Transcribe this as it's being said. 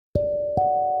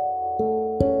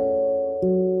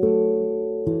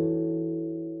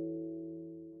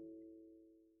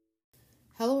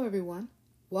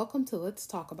Welcome to Let's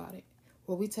Talk About It,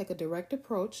 where we take a direct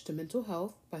approach to mental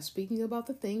health by speaking about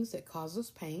the things that cause us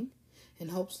pain in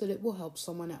hopes that it will help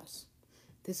someone else.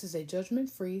 This is a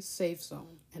judgment-free, safe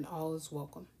zone, and all is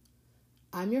welcome.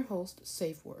 I'm your host,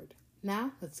 Safe Word.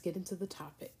 Now, let's get into the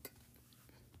topic.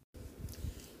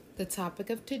 The topic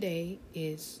of today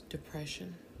is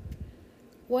depression.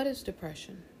 What is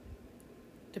depression?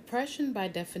 Depression, by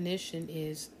definition,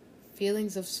 is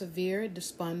feelings of severe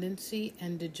despondency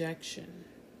and dejection.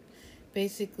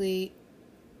 Basically,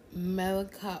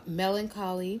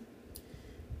 melancholy,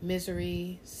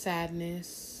 misery,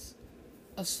 sadness,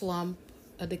 a slump,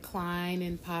 a decline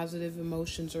in positive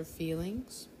emotions or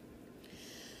feelings.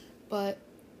 But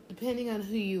depending on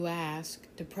who you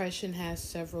ask, depression has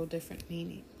several different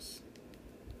meanings.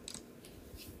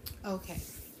 Okay.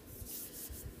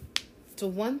 So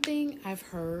one thing I've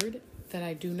heard that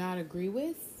I do not agree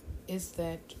with is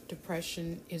that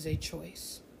depression is a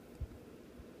choice.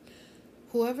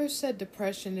 Whoever said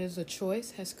depression is a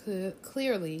choice has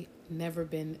clearly never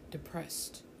been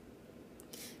depressed.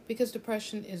 Because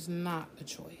depression is not a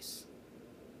choice.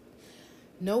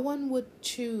 No one would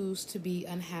choose to be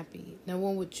unhappy. No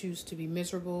one would choose to be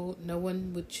miserable. No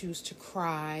one would choose to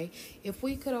cry. If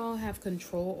we could all have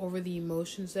control over the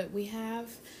emotions that we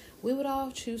have, we would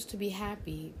all choose to be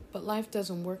happy, but life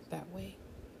doesn't work that way.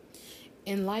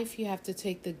 In life, you have to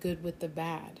take the good with the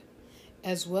bad.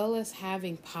 As well as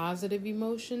having positive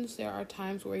emotions, there are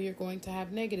times where you're going to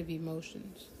have negative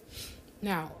emotions.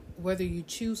 Now, whether you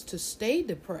choose to stay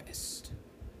depressed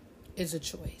is a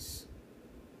choice.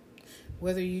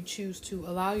 Whether you choose to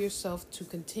allow yourself to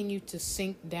continue to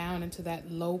sink down into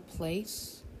that low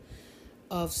place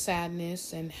of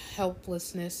sadness and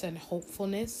helplessness and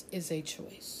hopefulness is a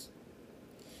choice.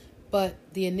 But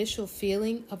the initial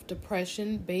feeling of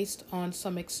depression based on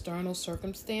some external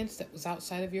circumstance that was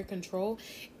outside of your control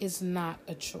is not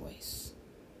a choice.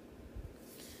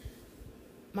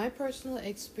 My personal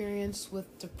experience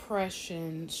with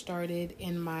depression started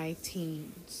in my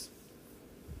teens.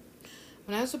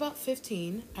 When I was about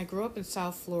 15, I grew up in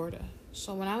South Florida.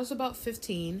 So when I was about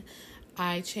 15,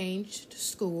 I changed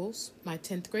schools my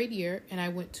 10th grade year and I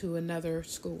went to another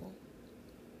school.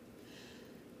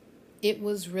 It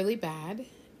was really bad,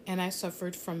 and I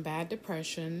suffered from bad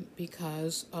depression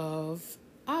because of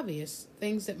obvious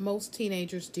things that most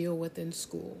teenagers deal with in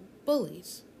school.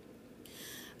 Bullies.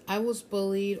 I was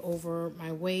bullied over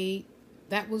my weight.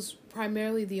 That was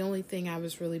primarily the only thing I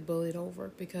was really bullied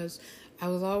over because I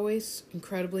was always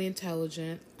incredibly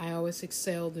intelligent. I always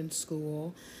excelled in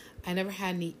school. I never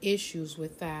had any issues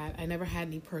with that. I never had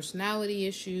any personality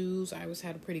issues. I always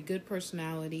had a pretty good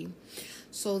personality.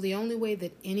 So the only way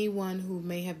that anyone who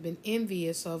may have been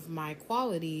envious of my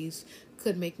qualities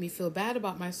could make me feel bad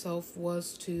about myself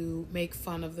was to make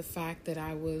fun of the fact that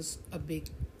I was a big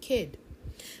kid.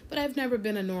 But I've never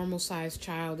been a normal-sized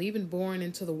child. Even born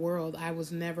into the world, I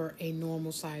was never a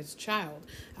normal-sized child.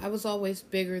 I was always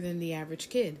bigger than the average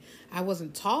kid. I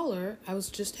wasn't taller, I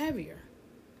was just heavier.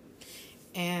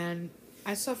 And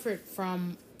I suffered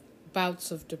from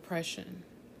bouts of depression.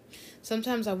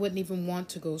 Sometimes I wouldn't even want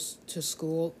to go to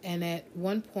school. And at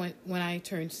one point when I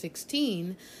turned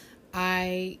 16,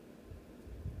 I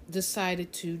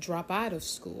decided to drop out of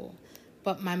school.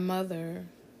 But my mother,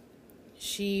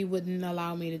 she wouldn't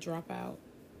allow me to drop out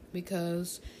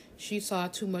because she saw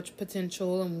too much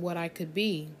potential in what I could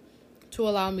be to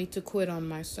allow me to quit on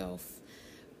myself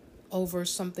over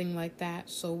something like that.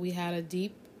 So we had a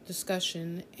deep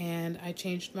discussion and I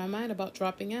changed my mind about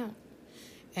dropping out.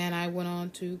 And I went on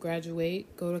to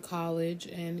graduate, go to college,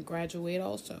 and graduate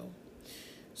also.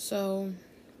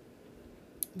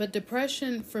 But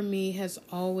depression for me has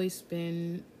always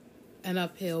been an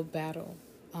uphill battle,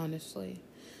 honestly.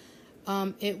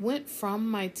 It went from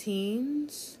my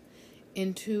teens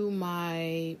into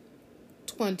my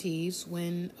 20s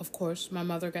when, of course, my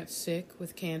mother got sick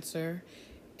with cancer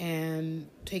and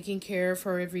taking care of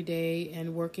her every day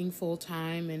and working full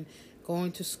time and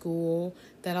going to school.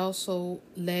 That also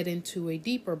led into a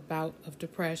deeper bout of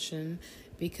depression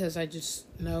because I just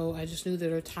knew that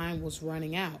her time was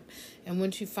running out. And when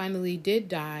she finally did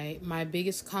die, my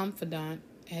biggest confidant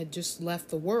had just left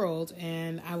the world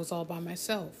and I was all by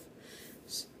myself.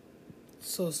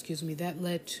 So, that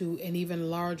led to an even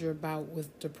larger bout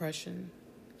with depression.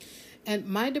 And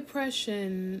my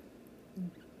depression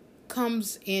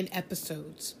comes in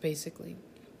episodes, basically.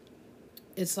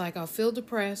 It's like I'll feel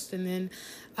depressed and then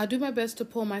I'll do my best to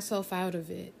pull myself out of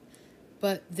it.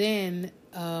 But then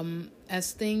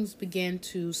as things begin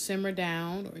to simmer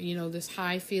down or, this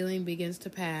high feeling begins to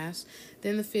pass,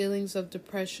 then the feelings of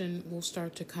depression will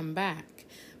start to come back.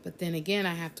 But then again,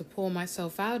 I have to pull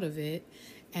myself out of it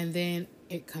and then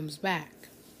it comes back.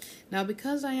 Now,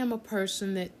 because I am a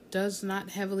person that does not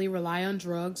heavily rely on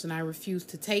drugs and I refuse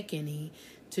to take any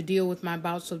to deal with my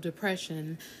bouts of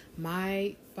depression,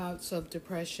 my bouts of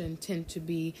depression tend to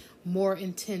be more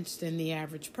intense than the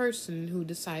average person who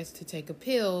decides to take a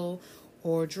pill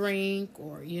or drink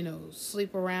or,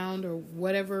 sleep around or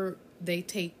whatever they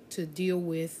take to deal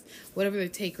with, whatever they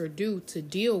take or do to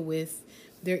deal with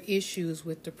their issues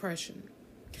with depression.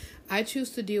 I choose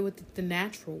to deal with it the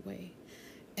natural way.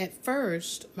 At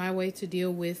first, my way to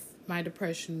deal with my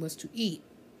depression was to eat.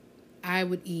 I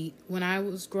would eat. When I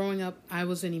was growing up, I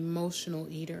was an emotional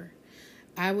eater.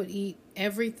 I would eat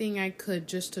everything I could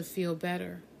just to feel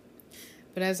better.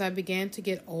 But as I began to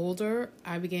get older,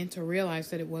 I began to realize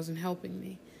that it wasn't helping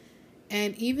me.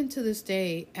 And even to this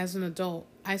day, as an adult,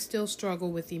 I still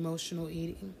struggle with emotional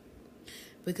eating.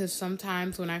 Because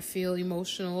sometimes when I feel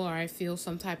emotional or I feel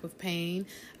some type of pain,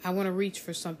 I want to reach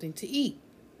for something to eat.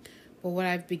 But what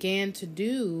I've began to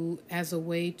do as a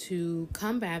way to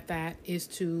combat that is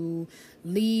to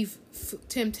leave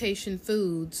temptation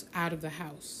foods out of the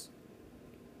house.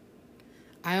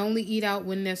 I only eat out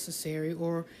when necessary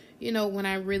or, when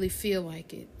I really feel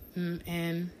like it.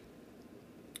 And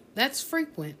that's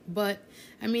frequent, but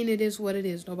it is what it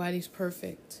is. Nobody's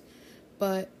perfect.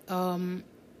 But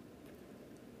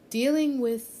dealing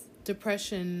with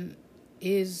depression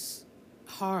is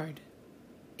hard.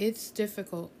 It's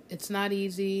difficult. It's not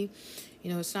easy.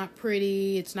 It's not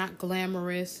pretty. It's not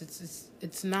glamorous.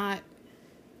 It's not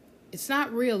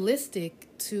realistic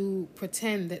to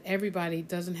pretend that everybody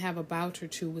doesn't have a bout or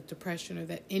two with depression or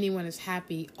that anyone is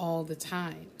happy all the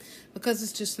time, because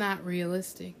it's just not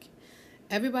realistic.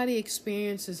 Everybody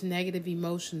experiences negative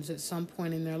emotions at some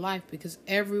point in their life because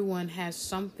everyone has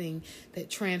something that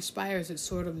transpires that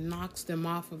sort of knocks them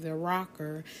off of their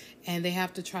rocker, and they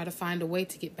have to try to find a way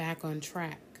to get back on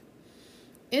track.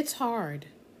 It's hard.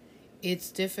 It's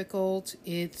difficult.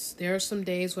 There are some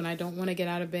days when I don't want to get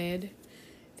out of bed.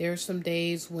 There are some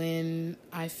days when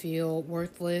I feel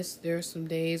worthless. There are some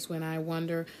days when I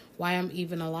wonder why I'm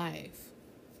even alive.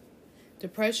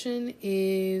 Depression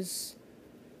is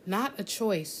not a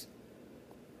choice.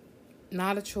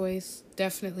 Not a choice.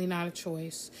 Definitely not a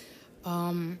choice.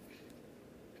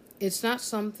 It's not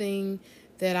something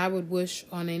that I would wish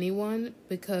on anyone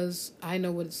because I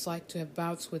know what it's like to have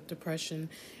bouts with depression,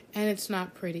 and it's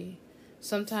not pretty.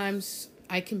 Sometimes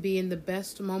I can be in the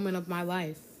best moment of my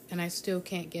life and I still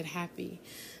can't get happy.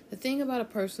 The thing about a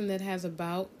person that has a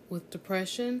bout with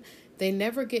depression, they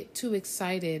never get too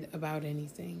excited about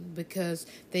anything because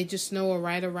they just know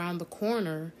right around the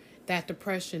corner that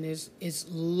depression is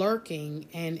lurking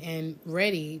and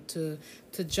ready to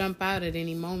jump out at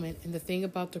any moment. And the thing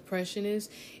about depression is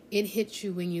it hits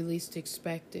you when you least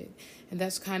expect it. And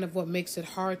that's kind of what makes it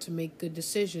hard to make good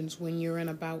decisions when you're in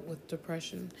a bout with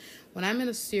depression. When I'm in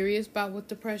a serious bout with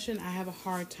depression, I have a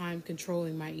hard time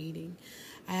controlling my eating.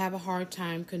 I have a hard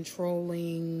time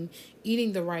controlling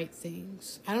eating the right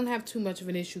things. I don't have too much of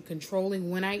an issue controlling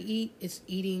when I eat. It's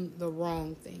eating the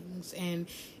wrong things and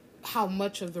how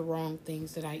much of the wrong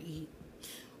things that I eat.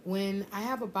 When I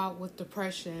have a bout with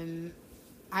depression,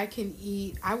 I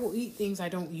will eat things I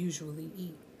don't usually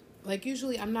eat. Like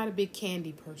usually I'm not a big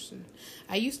candy person.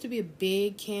 I used to be a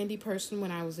big candy person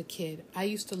when I was a kid. I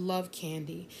used to love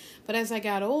candy. But as I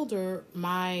got older,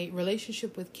 my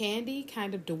relationship with candy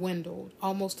kind of dwindled,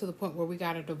 almost to the point where we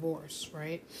got a divorce,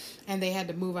 right? And they had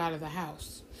to move out of the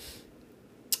house.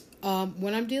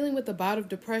 When I'm dealing with a bout of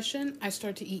depression, I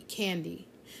start to eat candy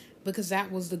because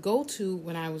that was the go-to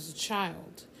when I was a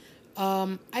child.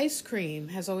 Ice cream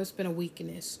has always been a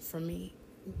weakness for me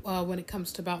when it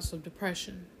comes to bouts of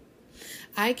depression.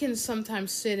 I can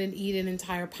sometimes sit and eat an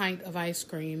entire pint of ice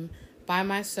cream by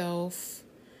myself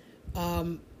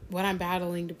when I'm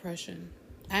battling depression.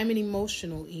 I'm an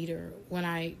emotional eater when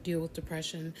I deal with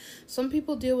depression. Some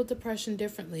people deal with depression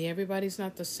differently. Everybody's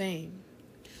not the same.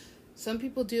 Some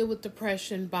people deal with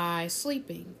depression by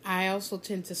sleeping. I also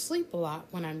tend to sleep a lot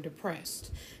when I'm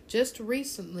depressed. Just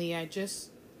recently, I just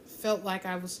felt like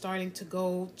I was starting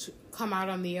to come out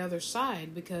on the other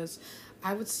side because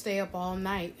I would stay up all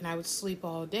night and I would sleep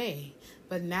all day.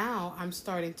 But now I'm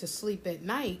starting to sleep at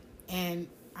night and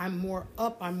I'm more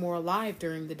up, I'm more alive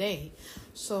during the day.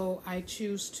 So I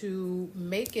choose to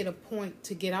make it a point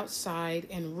to get outside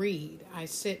and read. I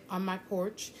sit on my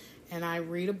porch and I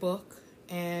read a book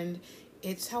and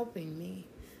it's helping me.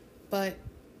 But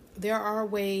there are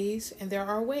ways and there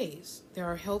are ways. There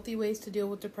are healthy ways to deal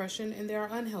with depression and there are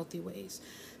unhealthy ways.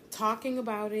 Talking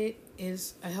about it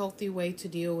is a healthy way to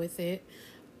deal with it.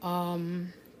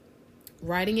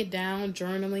 Writing it down,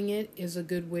 journaling it is a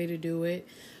good way to do it.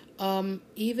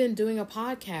 Even doing a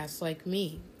podcast like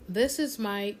me. This is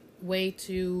my way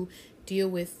to deal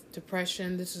with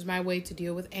depression. This is my way to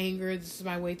deal with anger. This is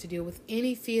my way to deal with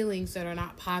any feelings that are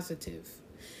not positive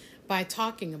by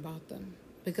talking about them.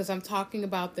 Because I'm talking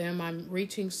about them, I'm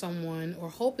reaching someone or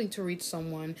hoping to reach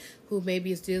someone who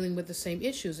maybe is dealing with the same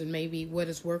issues. And maybe what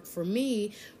has worked for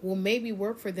me will maybe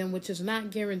work for them, which is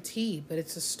not guaranteed, but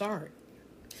it's a start.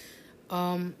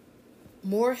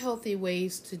 More healthy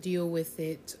ways to deal with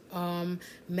it.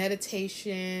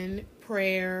 Meditation,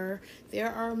 prayer.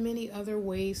 There are many other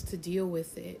ways to deal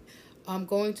with it.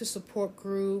 Going to support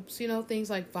groups, things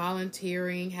like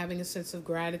volunteering, having a sense of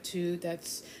gratitude.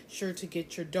 That's sure to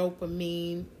get your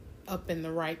dopamine up in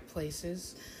the right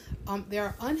places. There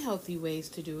are unhealthy ways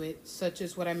to do it, such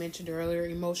as what I mentioned earlier,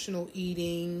 emotional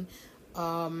eating,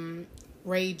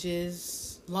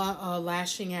 rages,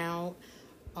 lashing out.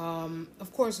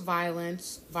 Of course,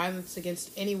 violence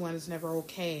against anyone is never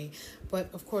okay. But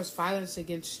of course, violence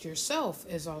against yourself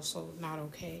is also not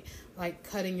okay. Like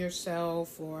cutting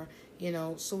yourself or,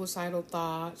 suicidal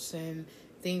thoughts and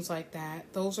things like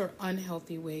that. Those are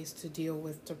unhealthy ways to deal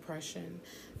with depression.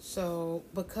 So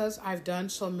because I've done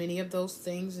so many of those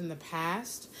things in the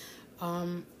past,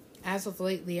 as of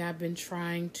lately, I've been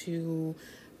trying to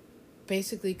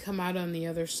basically come out on the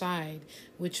other side,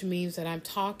 which means that I'm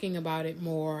talking about it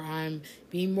more. I'm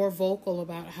being more vocal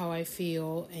about how I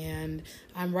feel, and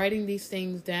I'm writing these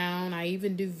things down. I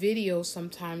even do videos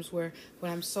sometimes where when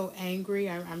I'm so angry,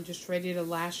 I'm just ready to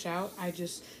lash out. I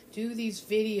just do these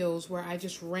videos where I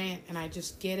just rant and I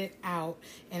just get it out.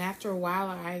 And after a while,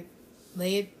 I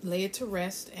lay it to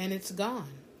rest and it's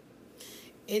gone.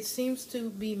 It seems to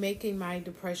be making my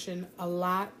depression a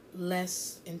lot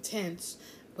less intense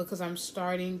because I'm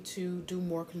starting to do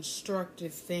more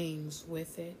constructive things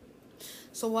with it.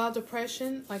 So while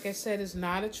depression, like I said, is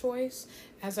not a choice,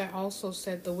 as I also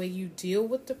said, the way you deal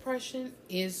with depression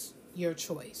is your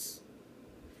choice.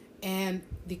 And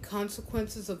the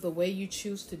consequences of the way you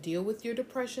choose to deal with your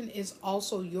depression is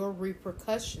also your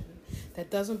repercussion. That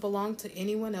doesn't belong to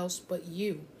anyone else but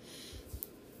you.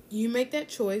 You make that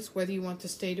choice whether you want to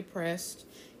stay depressed.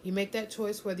 You make that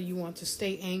choice whether you want to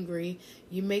stay angry.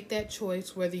 You make that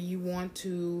choice whether you want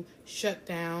to shut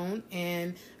down.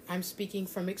 And I'm speaking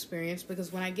from experience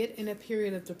because when I get in a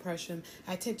period of depression,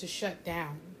 I tend to shut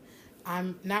down.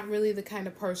 I'm not really the kind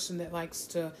of person that likes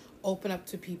to open up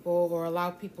to people or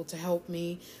allow people to help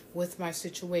me with my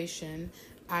situation.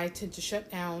 I tend to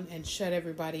shut down and shut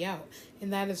everybody out.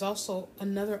 And that is also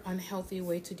another unhealthy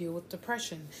way to deal with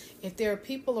depression. If there are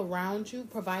people around you,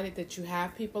 provided that you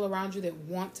have people around you that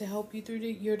want to help you through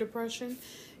your depression,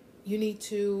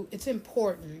 it's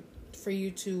important for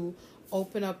you to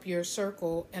open up your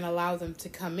circle and allow them to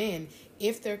come in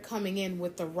if they're coming in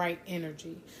with the right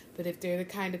energy. But if they're the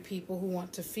kind of people who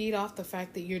want to feed off the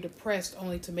fact that you're depressed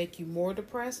only to make you more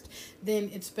depressed, then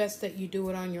it's best that you do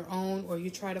it on your own, or you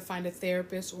try to find a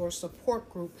therapist or a support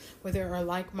group where there are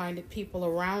like-minded people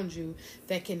around you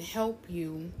that can help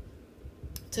you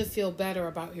to feel better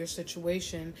about your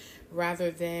situation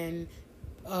rather than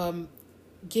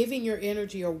giving your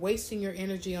energy or wasting your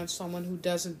energy on someone who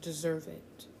doesn't deserve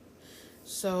it.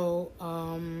 So,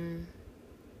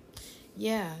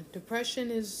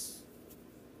 depression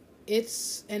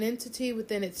it's an entity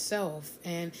within itself,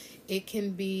 and it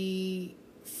can be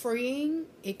freeing,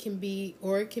 it can be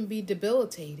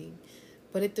debilitating,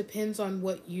 but it depends on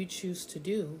what you choose to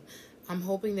do. I'm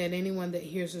hoping that anyone that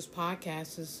hears this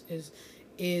podcast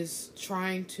is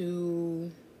trying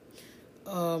to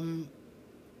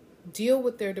deal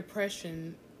with their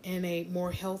depression in a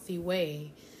more healthy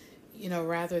way,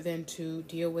 rather than to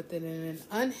deal with it in an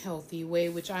unhealthy way,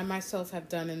 which I myself have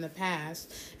done in the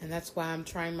past. And that's why I'm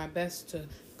trying my best to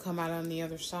come out on the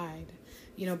other side,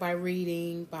 by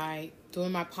reading, by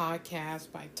doing my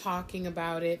podcast, by talking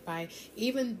about it, by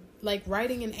even like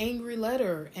writing an angry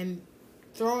letter and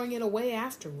throwing it away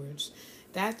afterwards.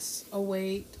 That's a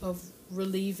way of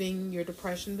relieving your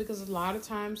depression, because a lot of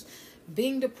times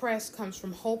being depressed comes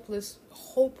from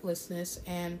hopelessness,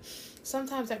 and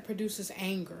sometimes that produces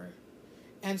anger.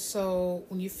 And so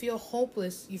when you feel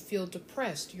hopeless, you feel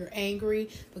depressed. You're angry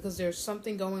because there's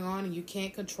something going on and you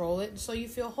can't control it. And so you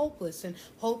feel hopeless, and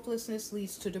hopelessness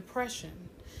leads to depression.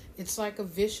 It's like a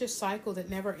vicious cycle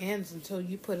that never ends until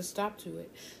you put a stop to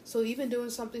it. So even doing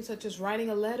something such as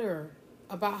writing a letter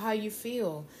about how you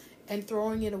feel and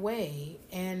throwing it away.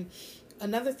 And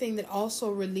another thing that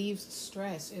also relieves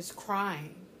stress is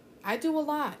crying. I do a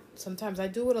lot. Sometimes I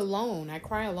do it alone. I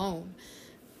cry alone.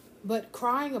 But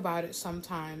crying about it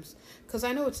sometimes, because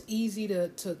I know it's easy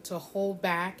to hold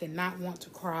back and not want to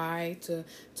cry,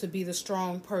 to be the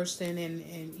strong person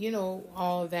and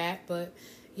all of that. But,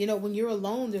 when you're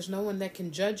alone, there's no one that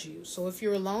can judge you. So if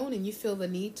you're alone and you feel the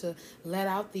need to let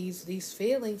out these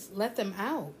feelings, let them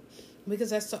out.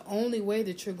 Because that's the only way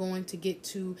that you're going to get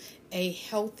to a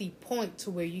healthy point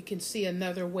to where you can see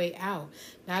another way out.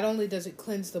 Not only does it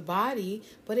cleanse the body,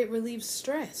 but it relieves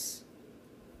stress.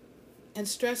 And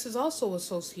stress is also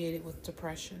associated with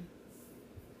depression.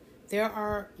 There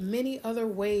are many other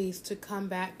ways to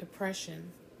combat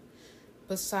depression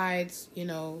besides,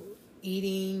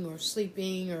 eating or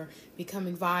sleeping or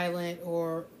becoming violent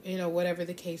or, whatever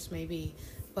the case may be.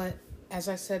 But as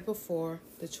I said before,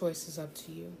 the choice is up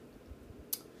to you.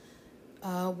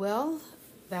 Well,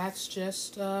 that's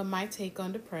just my take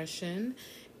on depression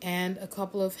and a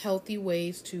couple of healthy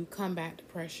ways to combat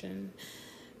depression.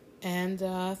 And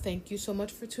thank you so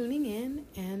much for tuning in,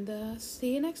 and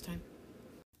see you next time.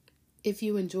 If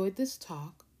you enjoyed this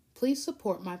talk, please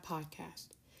support my podcast.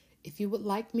 If you would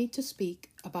like me to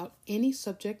speak about any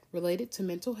subject related to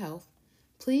mental health,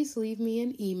 please leave me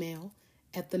an email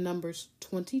at the numbers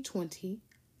 2020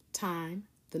 time,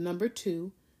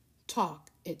 2,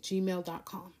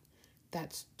 talk@gmail.com.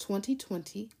 That's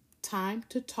 2020 time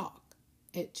to talk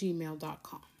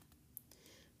 @gmail.com.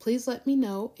 Please let me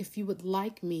know if you would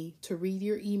like me to read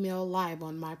your email live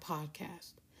on my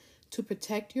podcast. To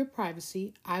protect your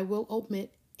privacy, I will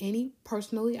omit any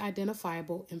personally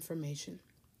identifiable information.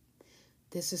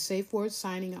 This is Safe Words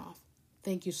signing off.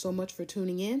 Thank you so much for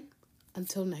tuning in.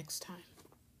 Until next time.